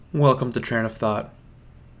Welcome to Train of Thought.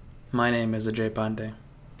 My name is Ajay Pandey.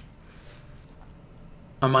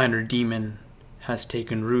 A minor demon has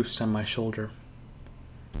taken roost on my shoulder.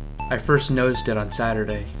 I first noticed it on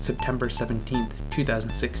Saturday, September 17th,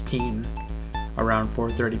 2016, around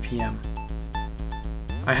 4:30 p.m.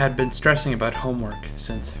 I had been stressing about homework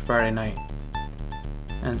since Friday night,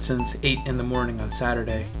 and since 8 in the morning on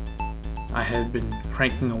Saturday, I had been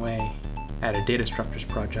cranking away at a data structures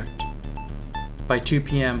project. By 2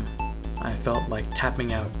 p.m., I felt like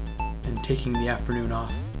tapping out and taking the afternoon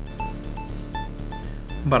off.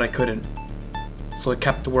 But I couldn't, so I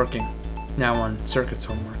kept working, now on circuits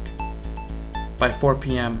homework. By 4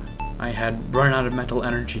 p.m., I had run out of mental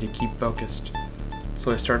energy to keep focused,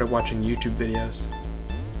 so I started watching YouTube videos.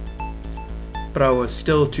 But I was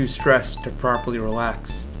still too stressed to properly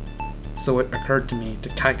relax, so it occurred to me to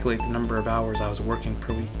calculate the number of hours I was working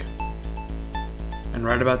per week. And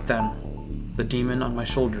right about then, the demon on my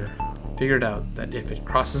shoulder figured out that if it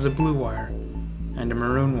crosses a blue wire and a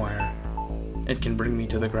maroon wire, it can bring me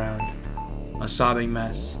to the ground, a sobbing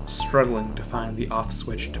mess struggling to find the off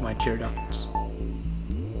switch to my tear ducts.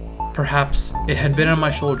 Perhaps it had been on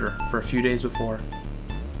my shoulder for a few days before.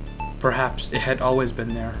 Perhaps it had always been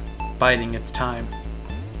there, biding its time.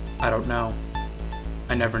 I don't know.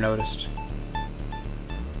 I never noticed.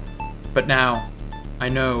 But now, I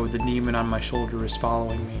know the demon on my shoulder is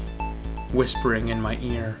following me, whispering in my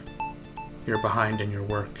ear, "You're behind in your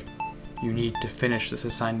work. You need to finish this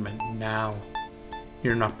assignment now.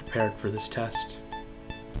 You're not prepared for this test."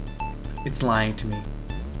 It's lying to me.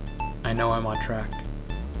 I know I'm on track.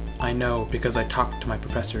 I know because I talk to my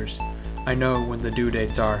professors. I know when the due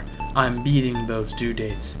dates are. I'm beating those due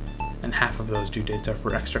dates, and half of those due dates are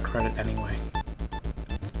for extra credit anyway.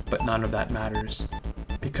 But none of that matters,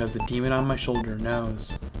 because the demon on my shoulder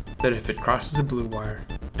knows that if it crosses a blue wire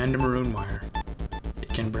and a maroon wire, it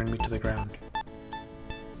can bring me to the ground.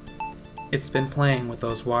 It's been playing with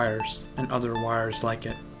those wires and other wires like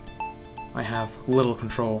it. I have little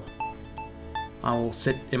control. I will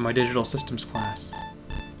sit in my digital systems class.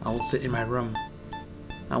 I will sit in my room.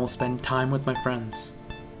 I will spend time with my friends.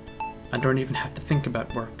 I don't even have to think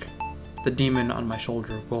about work. The demon on my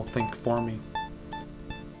shoulder will think for me.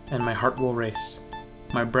 And my heart will race.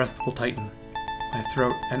 My breath will tighten. My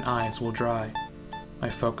throat and eyes will dry. My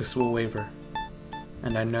focus will waver.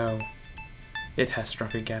 And I know it has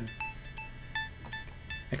struck again.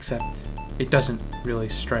 Except it doesn't really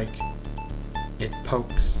strike. It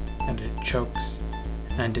pokes and it chokes,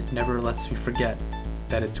 and it never lets me forget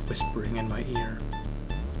that it's whispering in my ear.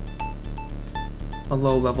 A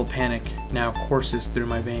low-level panic now courses through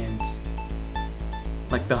my veins,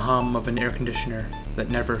 like the hum of an air conditioner that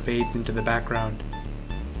never fades into the background,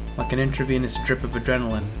 like an intravenous drip of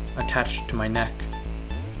adrenaline attached to my neck.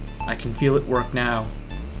 I can feel it work now,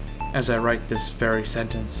 as I write this very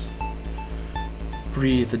sentence.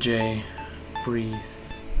 Breathe, Ajay, breathe.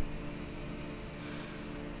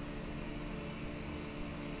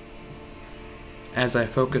 As I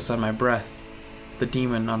focus on my breath, the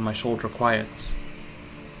demon on my shoulder quiets,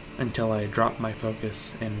 until I drop my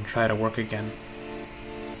focus and try to work again.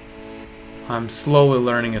 I'm slowly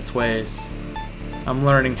learning its ways. I'm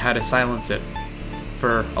learning how to silence it,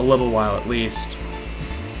 for a little while at least.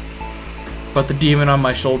 But the demon on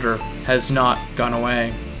my shoulder has not gone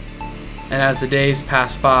away, and as the days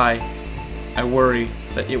pass by, I worry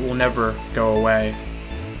that it will never go away.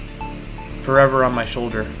 Forever on my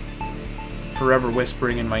shoulder, forever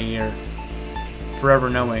whispering in my ear, forever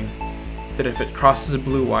knowing that if it crosses a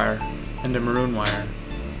blue wire and a maroon wire,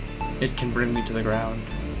 it can bring me to the ground.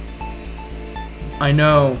 I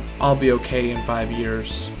know I'll be okay in 5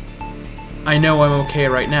 years. I know I'm okay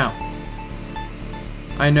right now.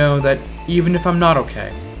 I know that even if I'm not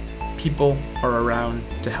okay, people are around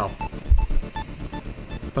to help.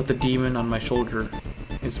 But the demon on my shoulder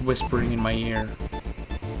is whispering in my ear,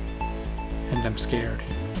 and I'm scared.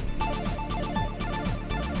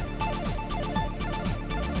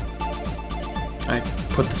 I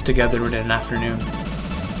put this together in an afternoon.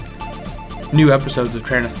 New episodes of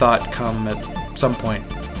Train of Thought come at some point.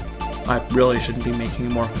 I really shouldn't be making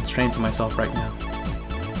more constraints on myself right now.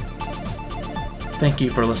 Thank you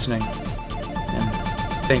for listening, and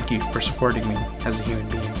thank you for supporting me as a human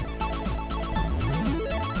being.